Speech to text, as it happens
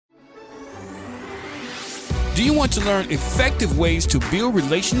Do you want to learn effective ways to build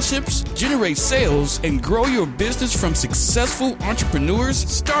relationships, generate sales, and grow your business from successful entrepreneurs,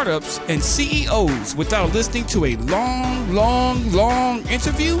 startups, and CEOs without listening to a long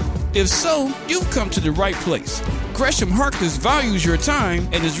interview? If so, you've come to the right place. Gresham Harkless values your time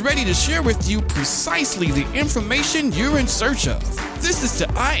and is ready to share with you precisely the information you're in search of. This is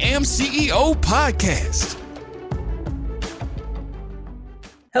the I Am CEO podcast.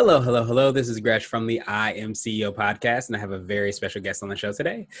 Hello. This is Gresh from the I Am CEO podcast, and I have a very special guest on the show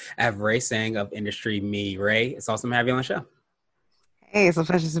today. I have Ray Sang of Industry Me. Ray, it's awesome to have you on the show. Hey, it's a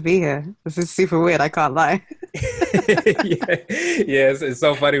pleasure to be here. This is super weird. I can't lie. Yes, it's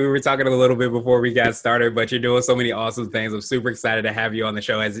so funny. We were talking a little bit before we got started, but you're doing so many awesome things. I'm super excited to have you on the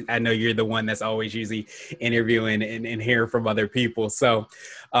show, as I know you're the one that's always usually interviewing and hearing from other people. So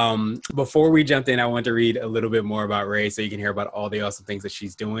before we jumped in, I want to read a little bit more about Ray so you can hear about all the awesome things that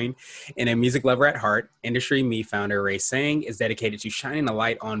she's doing. And a music lover at heart, Industry Me founder Ray Sang is dedicated to shining a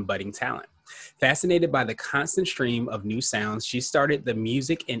light on budding talent. Fascinated by the constant stream of new sounds, she started the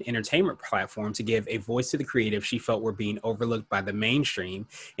music and entertainment platform to give a voice to the creatives she felt were being overlooked by the mainstream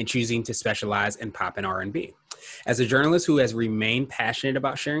and choosing to specialize in pop and R&B. As a journalist who has remained passionate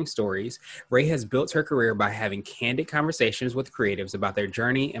about sharing stories, Ray has built her career by having candid conversations with creatives about their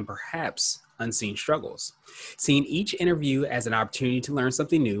journey and perhaps unseen struggles. Seeing each interview as an opportunity to learn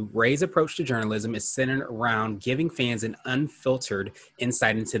something new, Ray's approach to journalism is centered around giving fans an unfiltered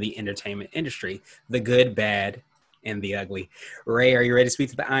insight into the entertainment industry, the good, bad, and the ugly. Ray, are you ready to speak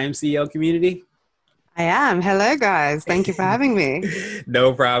to the I Am CEO community? I am. Hello, guys. Thank you for having me.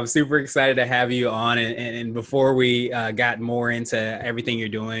 No problem. Super excited to have you on. And before we got more into everything you're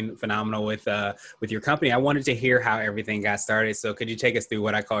doing phenomenal with your company, I wanted to hear how everything got started. So could you take us through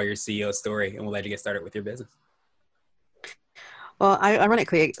what I call your CEO story, and we'll let you get started with your business? Well,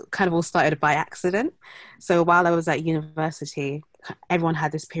 ironically, it kind of all started by accident. So while I was at university, everyone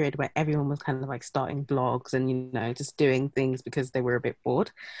had this period where everyone was kind of like starting blogs and, just doing things because they were a bit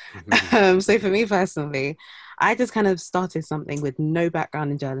bored. Mm-hmm. So for me personally, I just kind of started something with no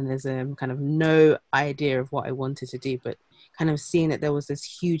background in journalism, kind of no idea of what I wanted to do, but kind of seeing that there was this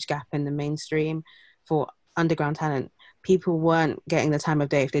huge gap in the mainstream for underground talent. People weren't getting the time of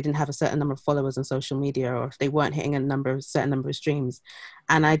day if they didn't have a certain number of followers on social media, or if they weren't hitting a certain number of streams.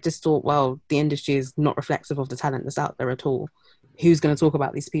 And I just thought, well, the industry is not reflexive of the talent that's out there at all. Who's going to talk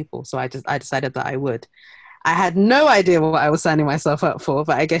about these people? So I decided that I would. I had no idea what I was signing myself up for,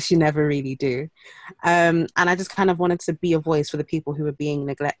 but I guess you never really do. And I just kind of wanted to be a voice for the people who were being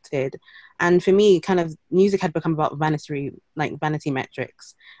neglected. And for me, kind of music had become about vanity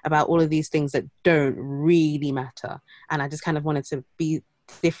metrics, about all of these things that don't really matter. And I just kind of wanted to be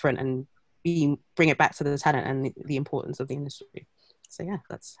different and bring it back to the talent and the importance of the industry. So yeah,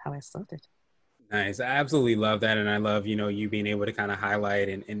 that's how I started. Nice. I absolutely love that. And I love, you being able to kind of highlight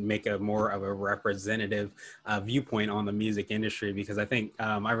and make a more of a representative viewpoint on the music industry, because I think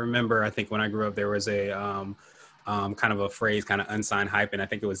I remember when I grew up, there was a kind of a phrase, kind of unsigned hype. And I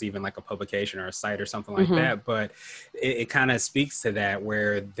think it was even like a publication or a site or something like that. But it kind of speaks to that,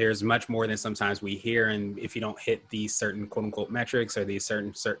 where there's much more than sometimes we hear. And if you don't hit these certain quote unquote metrics or these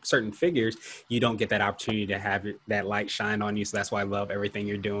certain figures, you don't get that opportunity to have that light shine on you. So that's why I love everything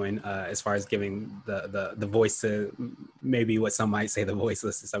you're doing as far as giving the voice to maybe what some might say the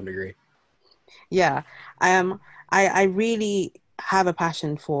voiceless to some degree. Yeah. I really have a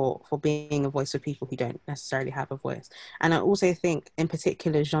passion for being a voice for people who don't necessarily have a voice. And I also think in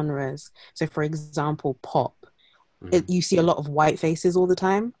particular genres, so for example, pop, you see a lot of white faces all the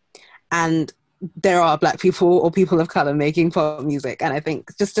time. And there are Black people or people of color making pop music. And I think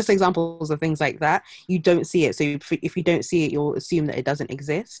just examples of things like that, you don't see it. So if you don't see it, you'll assume that it doesn't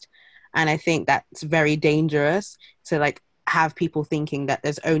exist. And I think that's very dangerous to have people thinking that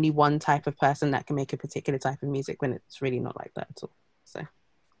there's only one type of person that can make a particular type of music, when it's really not like that at all. So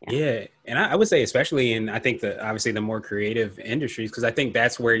yeah. And I would say, especially in, I think obviously the more creative industries, because I think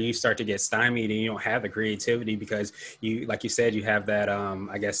that's where you start to get stymied and you don't have the creativity, because you, like you said, you have that,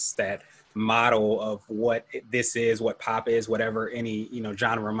 I guess that model of what this is, what pop is, whatever any,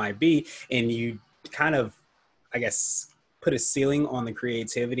 genre might be. And you kind of, I guess, put a ceiling on the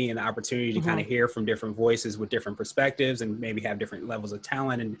creativity and the opportunity to kind of hear from different voices with different perspectives, and maybe have different levels of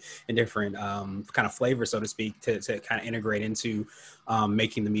talent and different kind of flavor, so to speak, to kind of integrate into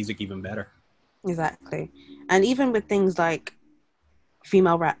making the music even better. Exactly. And even with things like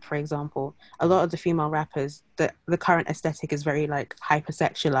female rap, for example, a lot of the female rappers, the current aesthetic is very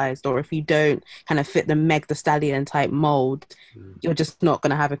hypersexualized, or if you don't kind of fit the Meg Thee Stallion type mold, you're just not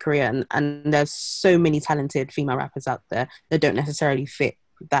going to have a career. And there's so many talented female rappers out there that don't necessarily fit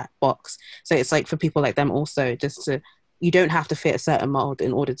that box. So it's like for people like them also, just to, you don't have to fit a certain mold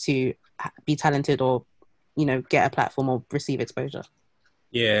in order to be talented or, you know, get a platform or receive exposure.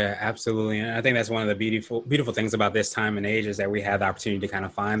 Yeah, absolutely. And I think that's one of the beautiful things about this time and age is that we have the opportunity to kind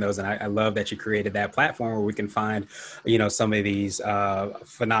of find those. And I love that you created that platform where we can find, you know, some of these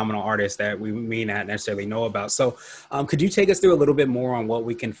phenomenal artists that we may not necessarily know about. So could you take us through a little bit more on what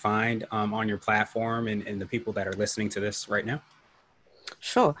we can find on your platform and the people that are listening to this right now?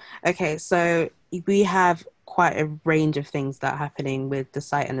 Sure. Okay, so we have quite a range of things that are happening with the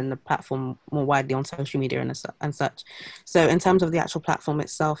site and then the platform more widely on social media and such. So in terms of the actual platform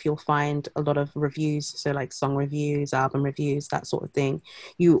itself, you'll find a lot of reviews, so like song reviews, album reviews, that sort of thing.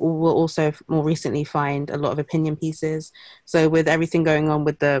 You will also more recently find a lot of opinion pieces. So with everything going on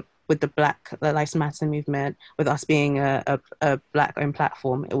with the Black Lives Matter movement, with us being a Black-owned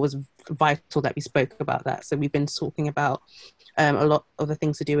platform, it was vital that we spoke about that. So we've been talking about a lot of the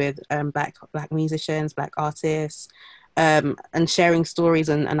things to do with black musicians, Black artists, and sharing stories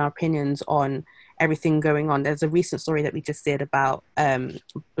and our opinions on everything going on. There's a recent story that we just did about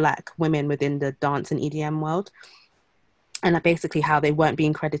Black women within the dance and EDM world, and basically how they weren't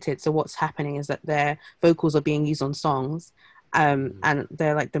being credited. So what's happening is that their vocals are being used on songs, and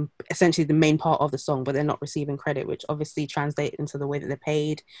they're like essentially the main part of the song, but they're not receiving credit, which obviously translates into the way that they're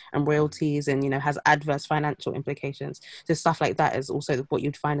paid and royalties, and, you know, has adverse financial implications. So stuff like that is also what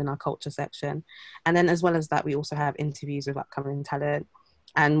you'd find in our culture section. And then as well as that, we also have interviews with upcoming talent,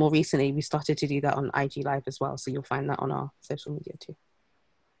 and more recently we started to do that on IG Live as well, so you'll find that on our social media too.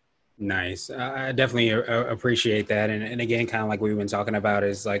 Nice. I definitely appreciate that. And again, kind of like we've been talking about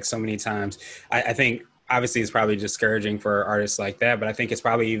is like so many times, I think obviously it's probably discouraging for artists like that, but I think it's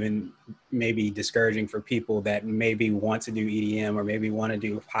probably even maybe discouraging for people that maybe want to do EDM or maybe want to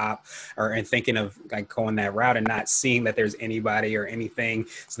do pop and thinking of like going that route and not seeing that there's anybody or anything.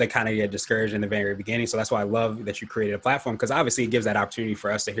 So they kind of get discouraged in the very beginning. So that's why I love that you created a platform, because obviously it gives that opportunity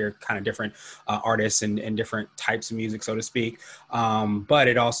for us to hear kind of different artists and different types of music, so to speak. But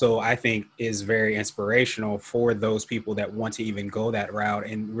it also, I think, is very inspirational for those people that want to even go that route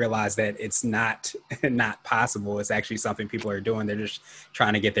and realize that it's not possible. It's actually something people are doing. They're just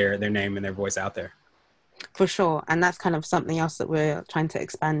trying to get their name and their voice out there. For sure. And that's kind of something else that we're trying to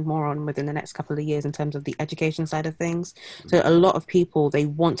expand more on within the next couple of years in terms of the education side of things. So a lot of people, they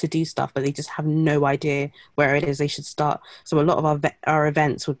want to do stuff, but they just have no idea where it is they should start. So a lot of our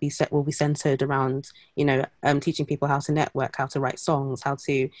events will be centered around, you know, teaching people how to network, how to write songs, how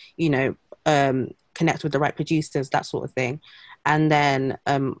to, you know, connect with the right producers, that sort of thing. And then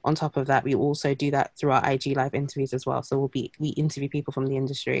on top of that, we also do that through our IG Live interviews as well. So we interview people from the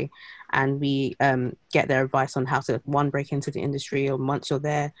industry, and we get their advice on how to, one, break into the industry, or once you're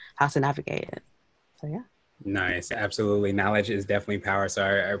there, how to navigate it. So yeah. Nice. Absolutely. Knowledge is definitely power. So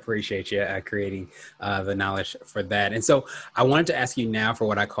I appreciate you creating the knowledge for that. And so I wanted to ask you now for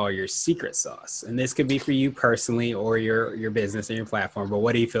what I call your secret sauce. And this could be for you personally or your business and your platform. But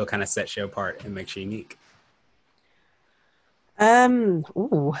what do you feel kind of sets you apart and makes you unique?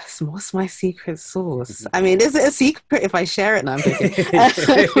 What's my secret sauce? I mean, is it a secret if I share it? No, I'm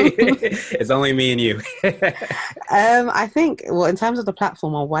joking. It's only me and you. I think, well, in terms of the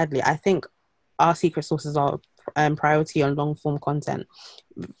platform more widely, I think our secret sources are priority on long form content,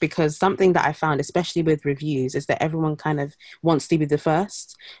 because something that I found, especially with reviews, is that everyone kind of wants to be the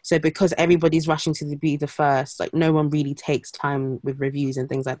first. So because everybody's rushing to be the first, like no one really takes time with reviews and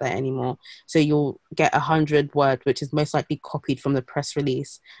things like that anymore. So you'll get 100 word, which is most likely copied from the press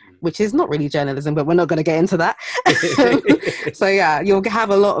release, which is not really journalism, but we're not going to get into that. So yeah, you'll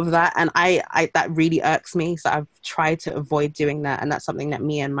have a lot of that. And I that really irks me. So I've tried to avoid doing that. And that's something that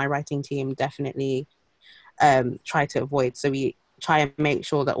me and my writing team definitely try to avoid. So we try and make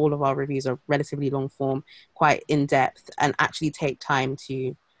sure that all of our reviews are relatively long form, quite in depth, and actually take time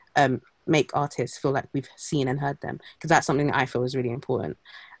to make artists feel like we've seen and heard them, because that's something that I feel is really important.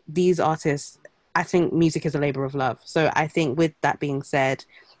 These artists, I think music is a labor of love. So I think with that being said,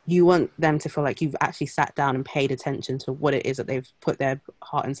 you want them to feel like you've actually sat down and paid attention to what it is that they've put their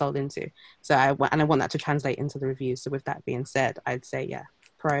heart and soul into. So I want that to translate into the reviews. So with that being said, I'd say, yeah,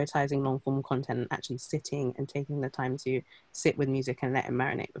 prioritizing long form content and actually sitting and taking the time to sit with music and let it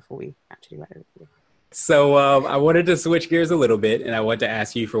marinate before we actually write a review. So I wanted to switch gears a little bit, and I want to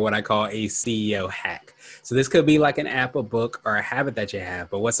ask you for what I call a CEO hack. So this could be like an app, a book, or a habit that you have,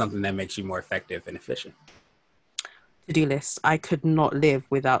 but what's something that makes you more effective and efficient? To-do lists. I could not live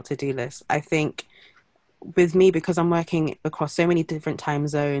without to-do lists. I think with me, because I'm working across so many different time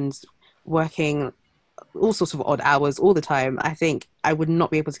zones, working all sorts of odd hours all the time, I think I would not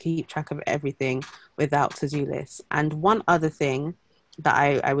be able to keep track of everything without to-do lists. And one other thing that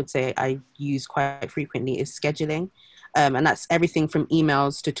I would say I use quite frequently is scheduling. And that's everything from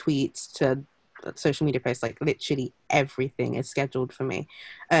emails to tweets to social media posts. Like literally everything is scheduled for me.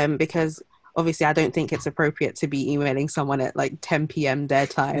 Because obviously I don't think it's appropriate to be emailing someone at like 10 p.m. their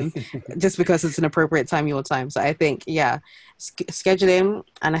time just because it's an appropriate time your time. So I think, yeah, scheduling,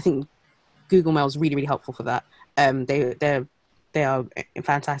 and I think Google Mail is really, really helpful for that. They are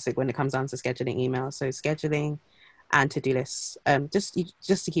fantastic when it comes down to scheduling emails. So scheduling and to-do lists, just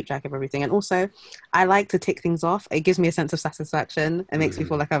to keep track of everything. And also, I like to tick things off. It gives me a sense of satisfaction. It makes me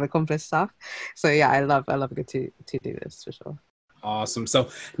feel like I've accomplished stuff. So yeah, I love a good to-do list for sure. Awesome. So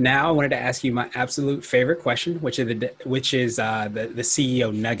now I wanted to ask you my absolute favorite question, which is the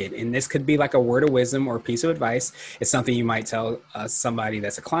CEO nugget. And this could be like a word of wisdom or a piece of advice. It's something you might tell somebody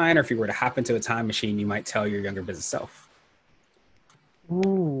that's a client, or if you were to hop into a time machine, you might tell your younger business self.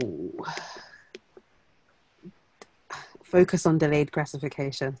 Ooh. Focus on delayed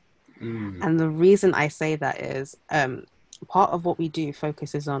gratification. And the reason I say that is part of what we do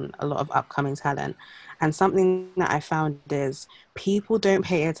focuses on a lot of upcoming talent. And something that I found is people don't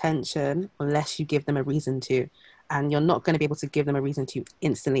pay attention unless you give them a reason to. And you're not going to be able to give them a reason to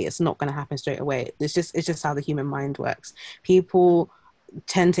instantly. It's not going to happen straight away. It's just how the human mind works. People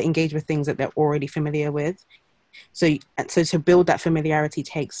tend to engage with things that they're already familiar with. So to build that familiarity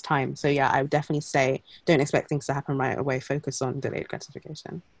takes time. So yeah, I would definitely say don't expect things to happen right away. Focus on delayed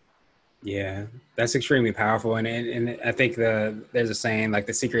gratification. Yeah, that's extremely powerful. And I think there's a saying, like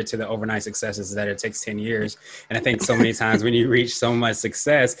the secret to the overnight success is that it takes 10 years. And I think so many times when you reach so much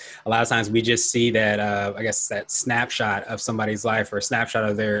success, a lot of times we just see that, I guess, that snapshot of somebody's life or a snapshot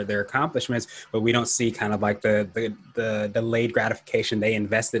of their accomplishments, but we don't see kind of like the delayed gratification they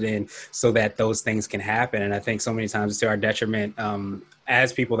invested in so that those things can happen. And I think so many times it's to our detriment,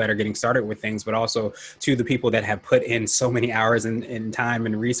 as people that are getting started with things, but also to the people that have put in so many hours and time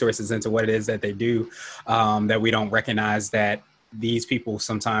and resources into what it is that they do, that we don't recognize that these people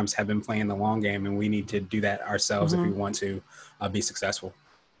sometimes have been playing the long game, and we need to do that ourselves if we want to be successful.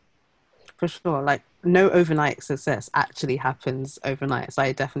 For sure. Like no overnight success actually happens overnight. So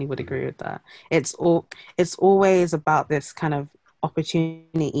I definitely would agree with that. It's always about this kind of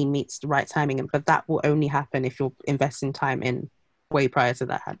opportunity meets the right timing, but that will only happen if you're investing time in way prior to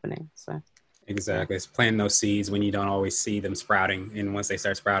that happening. So exactly, it's planting those seeds when you don't always see them sprouting, and once they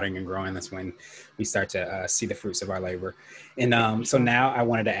start sprouting and growing, that's when we start to see the fruits of our labor. And so now I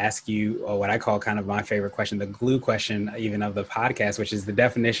wanted to ask you what I call kind of my favorite question, the glue question even of the podcast, which is the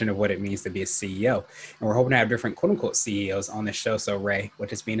definition of what it means to be a CEO. And we're hoping to have different quote unquote CEOs on this show. So Ray, what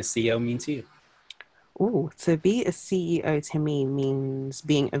does being a CEO mean to you? To be a CEO to me means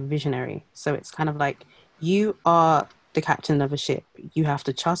being a visionary. So it's kind of like you are the captain of a ship. You have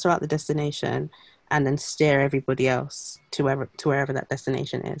to charter out the destination and then steer everybody else to wherever that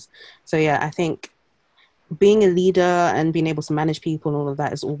destination is. So yeah, I think being a leader and being able to manage people and all of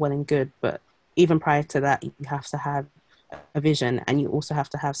that is all well and good, but even prior to that, you have to have a vision, and you also have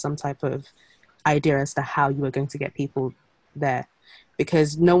to have some type of idea as to how you are going to get people there,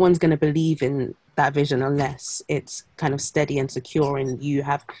 because no one's going to believe in that vision unless it's kind of steady and secure and you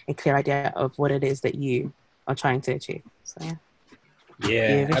have a clear idea of what it is that you are trying to achieve. So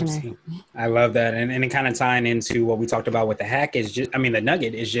yeah, absolutely. I love that. And it kind of tying into what we talked about with the hack is just, I mean, the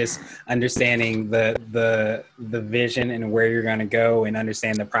nugget is just understanding the vision and where you're going to go, and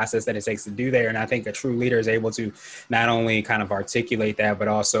understand the process that it takes to do there. And I think a true leader is able to not only kind of articulate that, but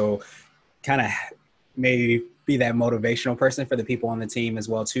also kind of maybe be that motivational person for the people on the team as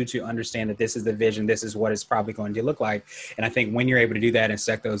well too, to understand that this is the vision, this is what it's probably going to look like. And I think when you're able to do that and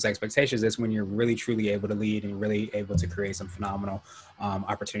set those expectations, that's when you're really truly able to lead and really able to create some phenomenal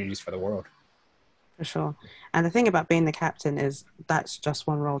opportunities for the world. For sure. And the thing about being the captain is that's just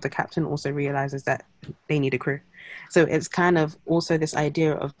one role. The captain also realizes that they need a crew. So it's kind of also this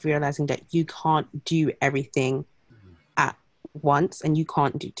idea of realizing that you can't do everything at once, and you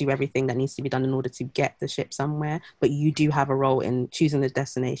can't do everything that needs to be done in order to get the ship somewhere, but you do have a role in choosing the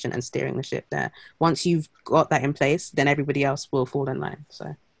destination and steering the ship there. Once you've got that in place, then everybody else will fall in line.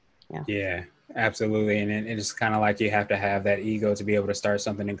 So yeah, absolutely. And it's kind of like you have to have that ego to be able to start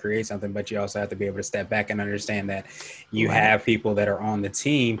something and create something, but you also have to be able to step back and understand that you have people that are on the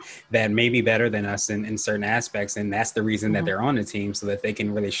team that may be better than us in certain aspects. And that's the reason that they're on the team, so that they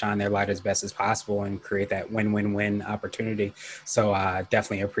can really shine their light as best as possible and create that win-win-win opportunity. So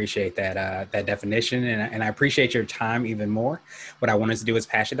definitely appreciate that definition. And I appreciate your time even more. What I wanted to do is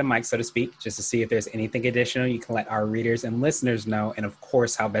pass you the mic, so to speak, just to see if there's anything additional you can let our readers and listeners know. And of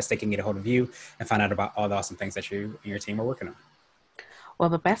course, how best they can get a hold of you and find out about all the awesome things that you and your team are working on. Well,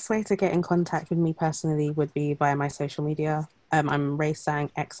 the best way to get in contact with me personally would be via my social media. I'm Ray Sang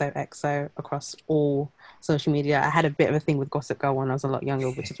XOXO across all social media. I had a bit of a thing with Gossip Girl when I was a lot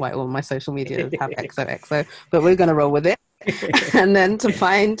younger, which is why all my social media have XOXO, but we're going to roll with it. And then to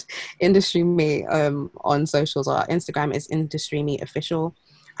find Industry Me on socials, our Instagram is Industry Me Official,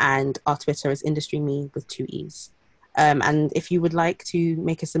 and our Twitter is Industry Me with 2 E's. And if you would like to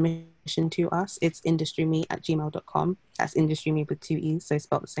make a submission to us, it's industryme@gmail.com. That's industryme with 2 E's, so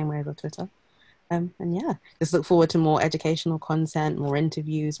spelled the same way as our Twitter. And yeah, just look forward to more educational content, more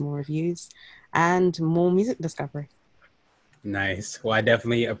interviews, more reviews, and more music discovery. Nice. Well, I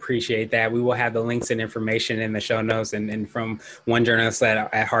definitely appreciate that. We will have the links and information in the show notes, and from one journalist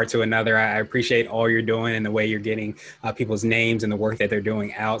at heart to another. I appreciate all you're doing and the way you're getting people's names and the work that they're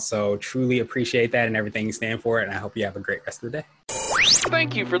doing out. So truly appreciate that and everything you stand for. And I hope you have a great rest of the day.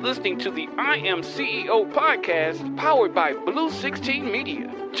 Thank you for listening to the I Am CEO podcast powered by Blue 16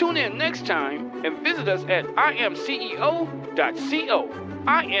 Media. Tune in next time and visit us at imceo.co.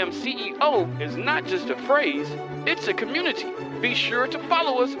 I Am CEO is not just a phrase, it's a community. Be sure to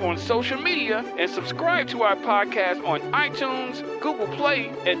follow us on social media and subscribe to our podcast on iTunes, Google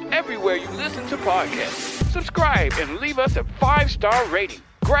Play, and everywhere you listen to podcasts. Subscribe and leave us a 5-star rating.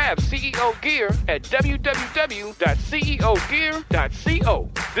 Grab CEO gear at www.ceogear.co.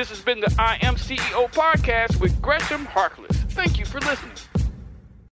 This has been the I Am CEO podcast with Gresham Harkless. Thank you for listening.